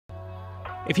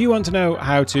If you want to know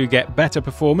how to get better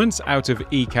performance out of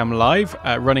Ecamm Live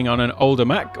running on an older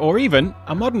Mac, or even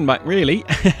a modern Mac really,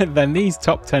 then these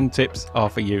top 10 tips are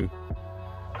for you.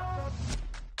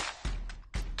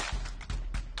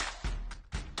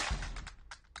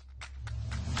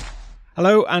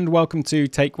 Hello and welcome to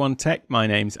Take One Tech. My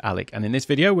name's Alec, and in this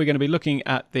video we're going to be looking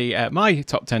at the my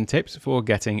top 10 tips for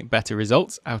getting better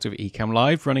results out of Ecamm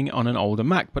Live running on an older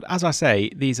Mac. But as I say,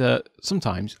 these are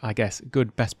sometimes, I guess,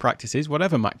 good best practices,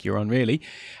 whatever Mac you're on really.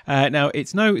 Now,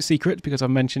 it's no secret, because I've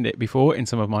mentioned it before in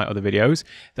some of my other videos,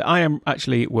 that I am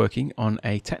actually working on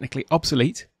a technically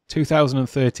obsolete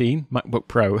 2013 MacBook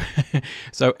Pro.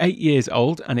 So 8 years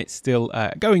old, and it's still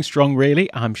going strong really.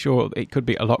 I'm sure it could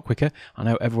be a lot quicker. I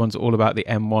know everyone's all about the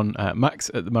M1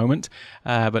 Max at the moment,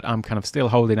 but I'm kind of still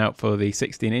holding out for the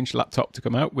 16-inch laptop to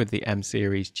come out with the M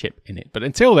series chip in it. But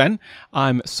until then,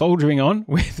 I'm soldering on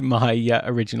with my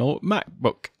original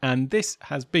MacBook, and this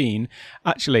has been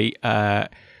actually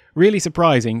really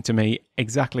surprising to me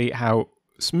exactly how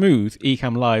smooth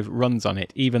Ecamm Live runs on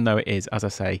it, even though it is, as I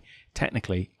say,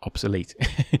 technically obsolete.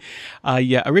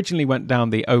 I originally went down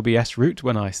the OBS route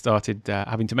when I started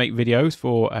having to make videos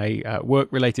for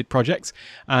work-related projects,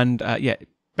 and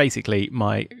basically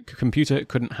my computer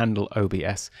couldn't handle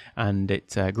OBS, and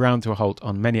it ground to a halt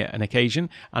on many an occasion,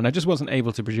 and I just wasn't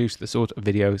able to produce the sort of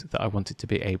videos that I wanted to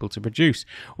be able to produce.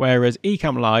 Whereas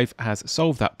Ecamm Live has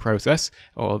solved that process,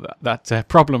 or that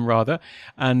problem rather,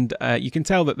 and you can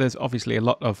tell that there's obviously a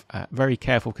lot of very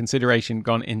careful consideration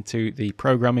gone into the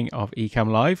programming of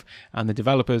Ecamm Live, and the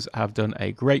developers have done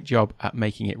a great job at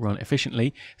making it run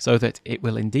efficiently so that it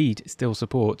will indeed still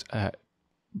support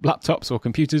laptops or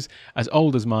computers as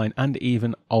old as mine, and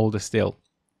even older still.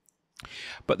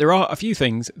 But there are a few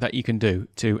things that you can do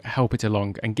to help it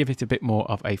along and give it a bit more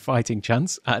of a fighting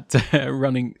chance at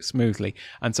running smoothly.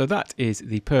 And so that is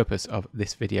the purpose of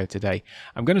this video today.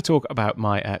 I'm going to talk about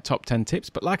my top 10 tips,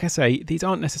 but like I say, these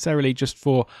aren't necessarily just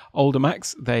for older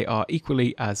Macs. They are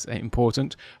equally as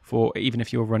important for even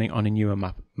if you're running on a newer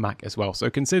Mac as well. So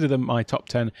consider them my top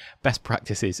 10 best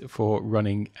practices for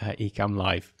running Ecamm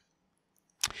Live.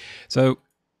 So,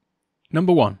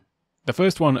 number one, the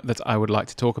first one that I would like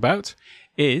to talk about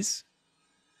is,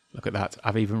 look at that,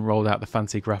 I've even rolled out the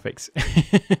fancy graphics.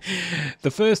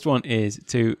 The first one is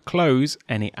to close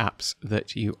any apps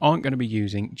that you aren't going to be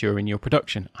using during your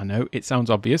production. I know it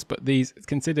sounds obvious, but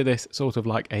consider this sort of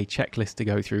like a checklist to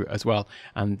go through as well.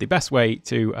 And the best way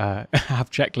to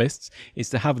have checklists is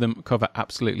to have them cover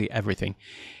absolutely everything.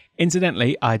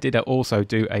 Incidentally, I did also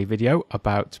do a video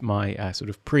about my sort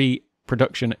of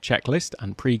pre-production checklist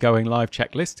and pre-going live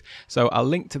checklist, so I'll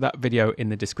link to that video in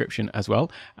the description as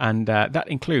well, and that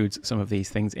includes some of these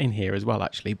things in here as well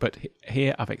actually, but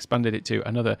here I've expanded it to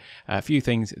another few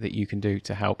things that you can do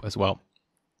to help as well.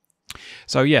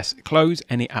 So yes, close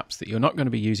any apps that you're not going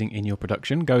to be using in your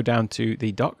production. Go down to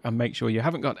the dock and make sure you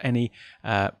haven't got any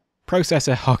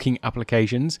processor hogging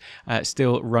applications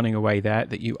still running away there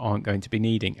that you aren't going to be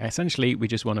needing. Essentially, we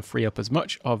just want to free up as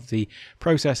much of the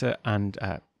processor and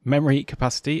memory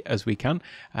capacity as we can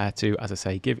to, as I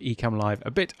say, give Ecamm Live a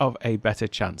bit of a better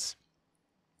chance.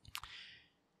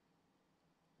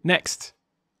 Next,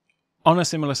 on a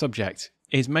similar subject,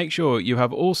 is make sure you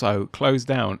have also closed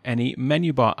down any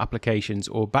menu bar applications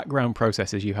or background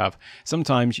processes you have.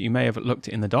 Sometimes you may have looked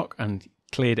in the dock and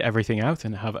cleared everything out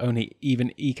and have only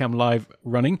even Ecamm Live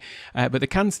running, but there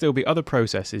can still be other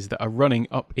processes that are running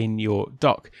up in your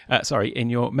in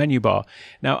your menu bar.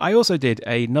 Now, I also did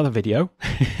another video.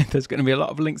 There's going to be a lot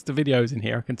of links to videos in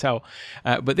here, I can tell,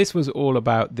 but this was all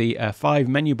about the 5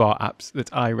 menu bar apps that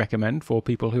I recommend for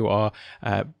people who are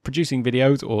producing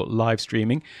videos or live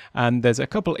streaming, and there's a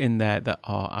couple in there that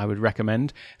I would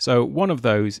recommend. So one of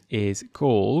those is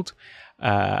called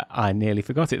I nearly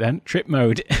forgot it then, trip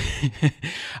mode.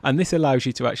 And this allows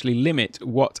you to actually limit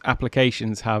what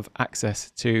applications have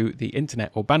access to the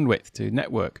internet or bandwidth to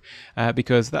network,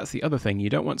 because that's the other thing.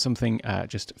 You don't want something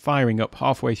just firing up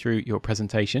halfway through your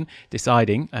presentation,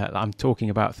 deciding, I'm talking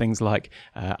about things like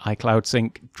iCloud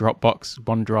Sync, Dropbox,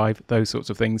 OneDrive, those sorts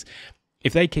of things.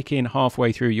 If they kick in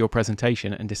halfway through your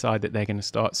presentation and decide that they're going to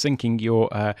start syncing your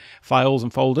files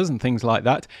and folders and things like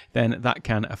that, then that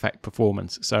can affect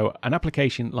performance. So an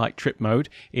application like Trip Mode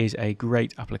is a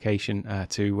great application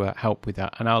to help with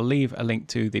that. And I'll leave a link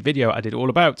to the video I did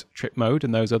all about Trip Mode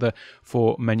and those other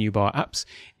 4 menu bar apps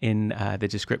in the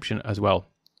description as well.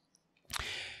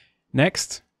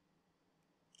 Next,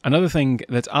 Another thing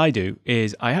that I do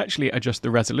is I actually adjust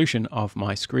the resolution of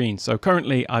my screen. So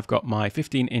currently I've got my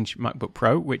 15-inch MacBook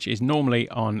Pro, which is normally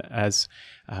on as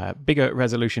bigger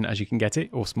resolution as you can get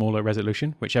it, or smaller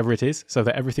resolution, whichever it is, so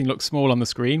that everything looks small on the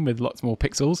screen with lots more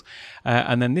pixels.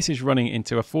 And then this is running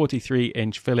into a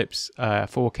 43-inch Philips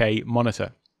 4K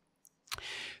monitor.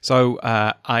 So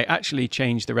I actually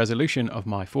changed the resolution of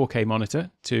my 4K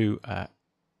monitor to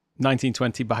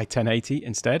 1920 by 1080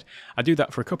 instead. I do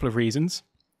that for a couple of reasons.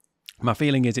 My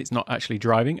feeling is it's not actually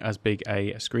driving as big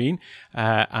a screen,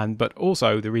 but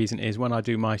also the reason is when I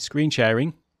do my screen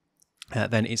sharing,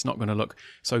 then it's not going to look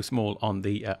so small on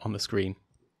the screen,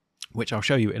 which I'll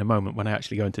show you in a moment when I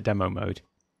actually go into demo mode.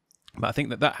 But I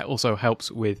think that also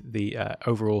helps with the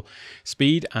overall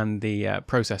speed and the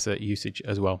processor usage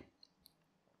as well.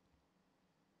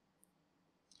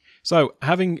 So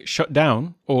having shut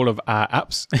down all of our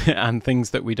apps and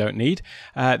things that we don't need,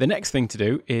 the next thing to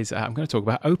do is I'm going to talk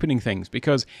about opening things,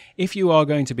 because if you are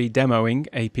going to be demoing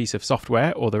a piece of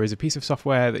software, or there is a piece of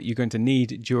software that you're going to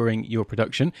need during your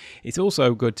production, it's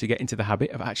also good to get into the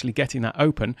habit of actually getting that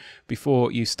open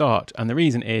before you start. And the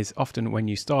reason is often when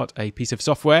you start a piece of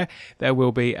software, there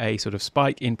will be a sort of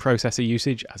spike in processor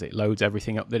usage as it loads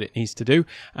everything up that it needs to do.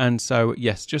 And so,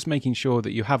 yes, just making sure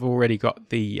that you have already got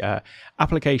the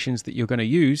applications that you're going to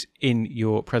use in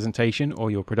your presentation or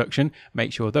your production,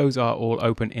 make sure those are all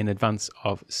open in advance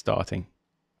of starting.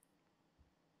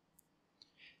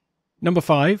 Number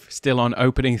 5, still on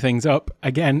opening things up.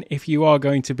 Again, if you are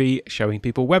going to be showing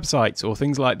people websites or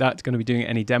things like that, going to be doing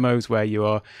any demos where you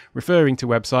are referring to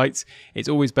websites, it's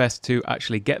always best to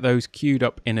actually get those queued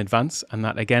up in advance. And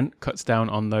that again cuts down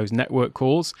on those network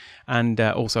calls and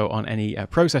also on any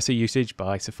processor usage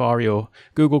by Safari or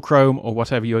Google Chrome or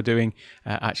whatever you're doing,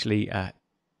 actually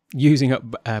using up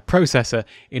a processor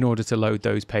in order to load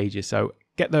those pages. So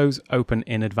get those open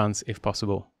in advance if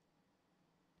possible.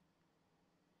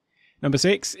 Number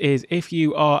 6 is if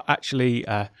you are actually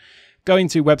going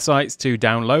to websites to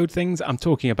download things. I'm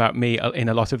talking about me in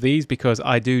a lot of these because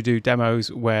I do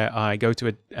demos where I go to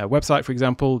a website, for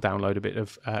example, download a bit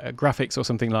of graphics or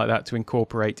something like that to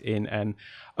incorporate in an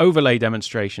overlay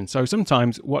demonstration. So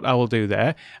sometimes what I will do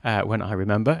there when I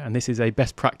remember, and this is a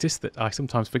best practice that I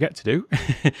sometimes forget to do,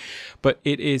 but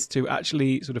it is to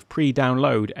actually sort of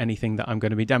pre-download anything that I'm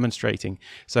going to be demonstrating.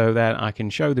 So then I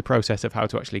can show the process of how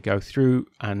to actually go through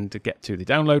and get to the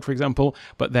download, for example,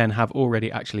 but then have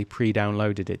already actually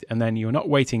pre-downloaded it. And then you're not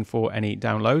waiting for any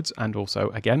downloads. And also,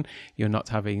 again, you're not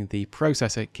having the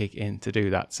processor kick in to do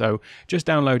that. So just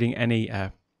downloading any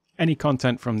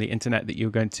content from the internet that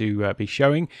you're going to be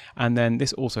showing, and then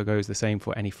this also goes the same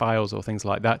for any files or things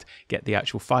like that. Get the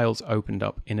actual files opened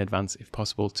up in advance if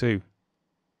possible too.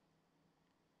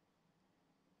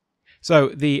 So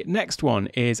the next one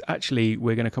is actually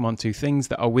we're going to come on to things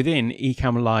that are within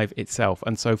Ecamm Live itself.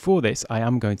 And so for this, I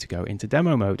am going to go into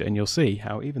demo mode, and you'll see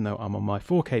how even though I'm on my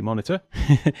 4K monitor,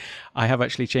 I have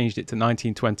actually changed it to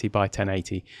 1920 by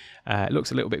 1080. It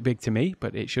looks a little bit big to me,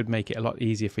 but it should make it a lot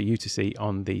easier for you to see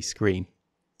on the screen.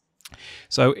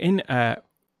 So in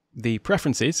the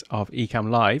preferences of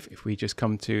Ecamm Live, if we just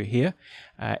come to here,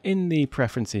 in the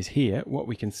preferences here, what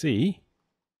we can see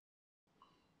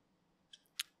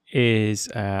is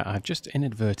I've just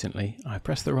inadvertently, I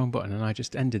pressed the wrong button and I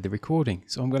just ended the recording.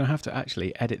 So I'm going to have to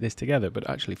actually edit this together. But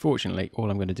actually, fortunately,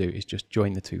 all I'm going to do is just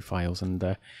join the two files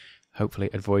and hopefully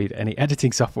avoid any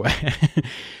editing software.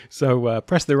 So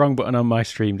press the wrong button on my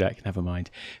Stream Deck, never mind.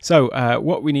 So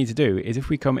what we need to do is if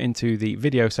we come into the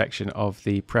video section of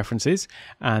the preferences,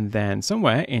 and then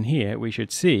somewhere in here we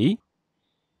should see,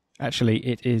 actually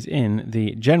it is in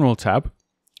the General tab.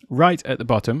 Right at the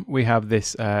bottom, we have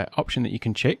this option that you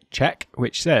can check,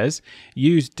 which says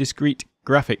use discrete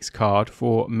graphics card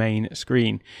for main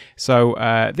screen. So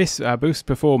this boosts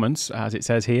performance, as it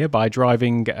says here, by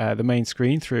driving the main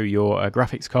screen through your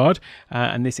graphics card,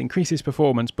 and this increases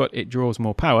performance, but it draws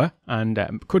more power and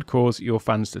could cause your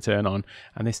fans to turn on,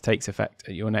 and this takes effect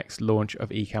at your next launch of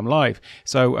Ecamm Live.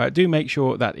 So do make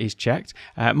sure that is checked.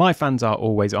 My fans are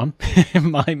always on.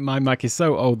 my Mac is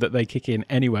so old that they kick in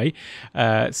anyway,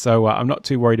 so I'm not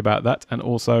too worried about that. And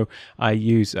also I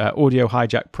use Audio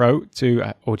Hijack Pro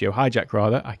to Audio Hijack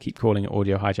rather. I keep calling it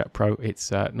Audio Hijack Pro.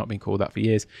 It's not been called that for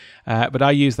years. But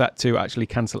I use that to actually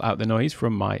cancel out the noise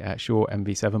from my Shure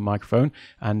MV7 microphone.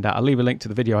 And I'll leave a link to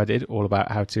the video I did all about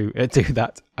how to do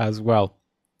that as well.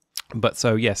 But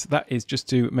so yes, that is just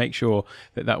to make sure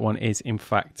that that one is in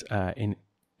fact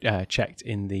checked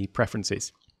in the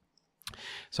preferences.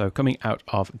 So coming out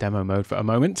of demo mode for a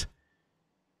moment.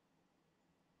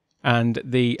 And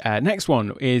the next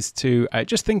one is to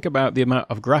just think about the amount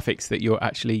of graphics that you're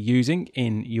actually using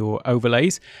in your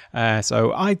overlays.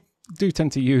 So I do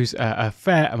tend to use a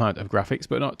fair amount of graphics,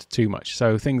 but not too much.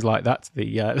 So things like that,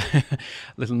 the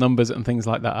little numbers and things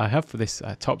like that I have for this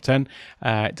top 10,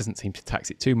 it doesn't seem to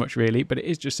tax it too much really, but it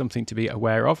is just something to be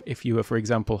aware of. If you were, for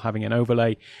example, having an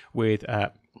overlay with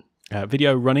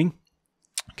video running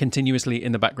continuously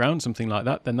in the background, something like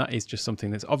that, then that is just something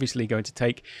that's obviously going to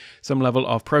take some level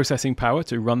of processing power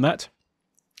to run that,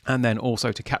 and then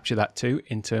also to capture that too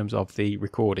in terms of the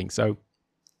recording. So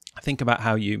think about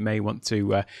how you may want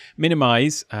to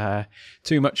minimize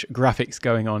too much graphics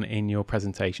going on in your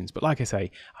presentations. But like I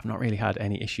say, I've not really had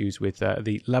any issues with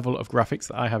the level of graphics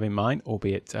that I have in mind,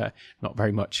 albeit not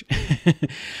very much.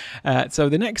 So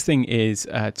the next thing is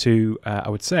I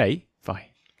would say, if I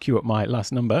cue up my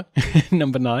last number,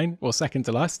 number 9, or second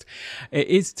to last, it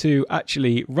is to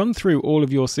actually run through all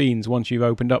of your scenes once you've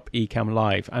opened up Ecamm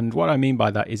Live. And what I mean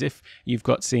by that is if you've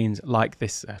got scenes like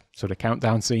this sort of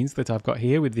countdown scenes that I've got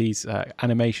here with these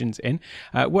animations in,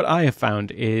 what I have found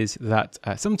is that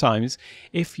sometimes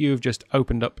if you've just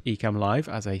opened up Ecamm Live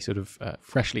as a sort of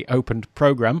freshly opened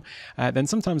program, then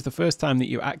sometimes the first time that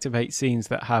you activate scenes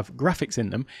that have graphics in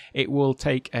them, it will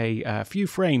take a few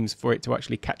frames for it to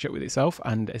actually catch up with itself,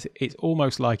 and it's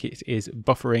almost like it is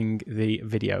buffering the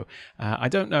video. I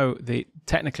don't know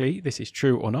technically this is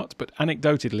true or not, but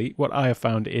anecdotally what I have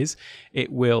found is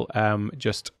it will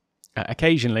just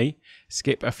occasionally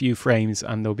skip a few frames,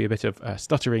 and there'll be a bit of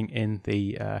stuttering in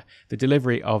the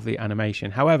delivery of the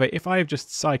animation. However, if I have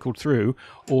just cycled through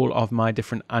all of my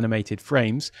different animated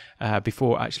frames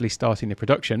before actually starting the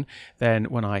production, then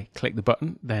when I click the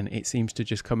button, then it seems to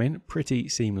just come in pretty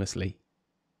seamlessly.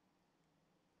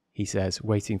 He says,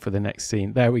 waiting for the next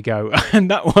scene. There we go. And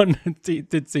that one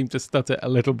did seem to stutter a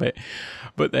little bit,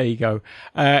 but there you go.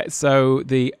 So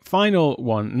the final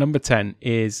one, number 10,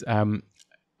 is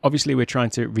obviously we're trying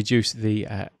to reduce the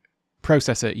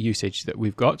processor usage that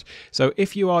we've got. So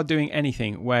if you are doing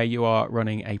anything where you are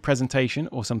running a presentation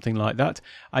or something like that,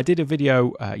 I did a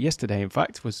video yesterday, in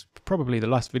fact, was probably the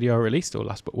last video I released, or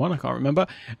last but one, I can't remember,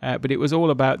 but it was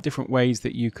all about different ways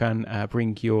that you can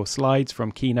bring your slides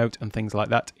from Keynote and things like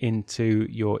that into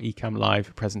your Ecamm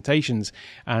Live presentations.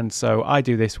 And so I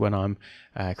do this when I'm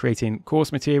creating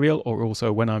course material, or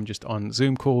also when I'm just on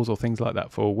Zoom calls or things like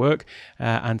that for work.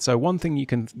 And so one thing you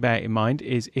can bear in mind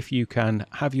is if you can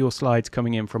have your slides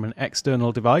coming in from an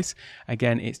external device,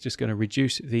 again, it's just going to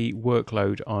reduce the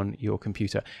workload on your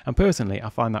computer. And personally, I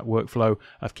find that workflow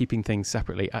of keeping things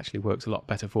separately actually works a lot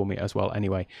better for me as well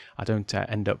anyway. I don't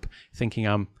end up thinking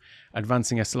I'm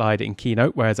advancing a slide in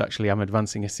Keynote, whereas actually I'm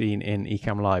advancing a scene in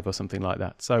Ecamm Live or something like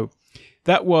that. So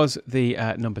that was the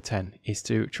number 10, is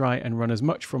to try and run as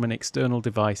much from an external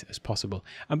device as possible.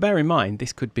 And bear in mind,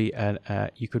 this could be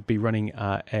you could be running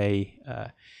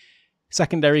a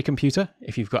secondary computer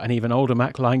if you've got an even older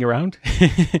Mac lying around,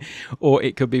 or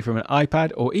it could be from an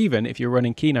iPad, or even if you're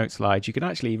running Keynote slides, you can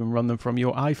actually even run them from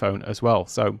your iPhone as well.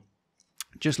 So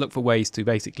just look for ways to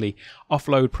basically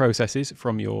offload processes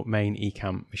from your main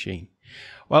Ecamm machine.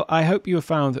 Well, I hope you have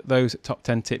found those top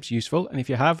 10 tips useful, and if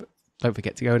you have, don't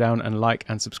forget to go down and like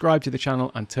and subscribe to the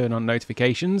channel and turn on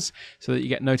notifications so that you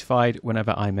get notified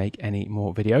whenever I make any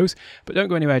more videos. But don't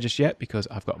go anywhere just yet, because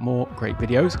I've got more great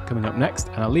videos coming up next,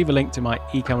 and I'll leave a link to my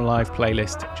Ecamm Live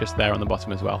playlist just there on the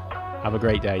bottom as well. Have a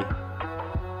great day.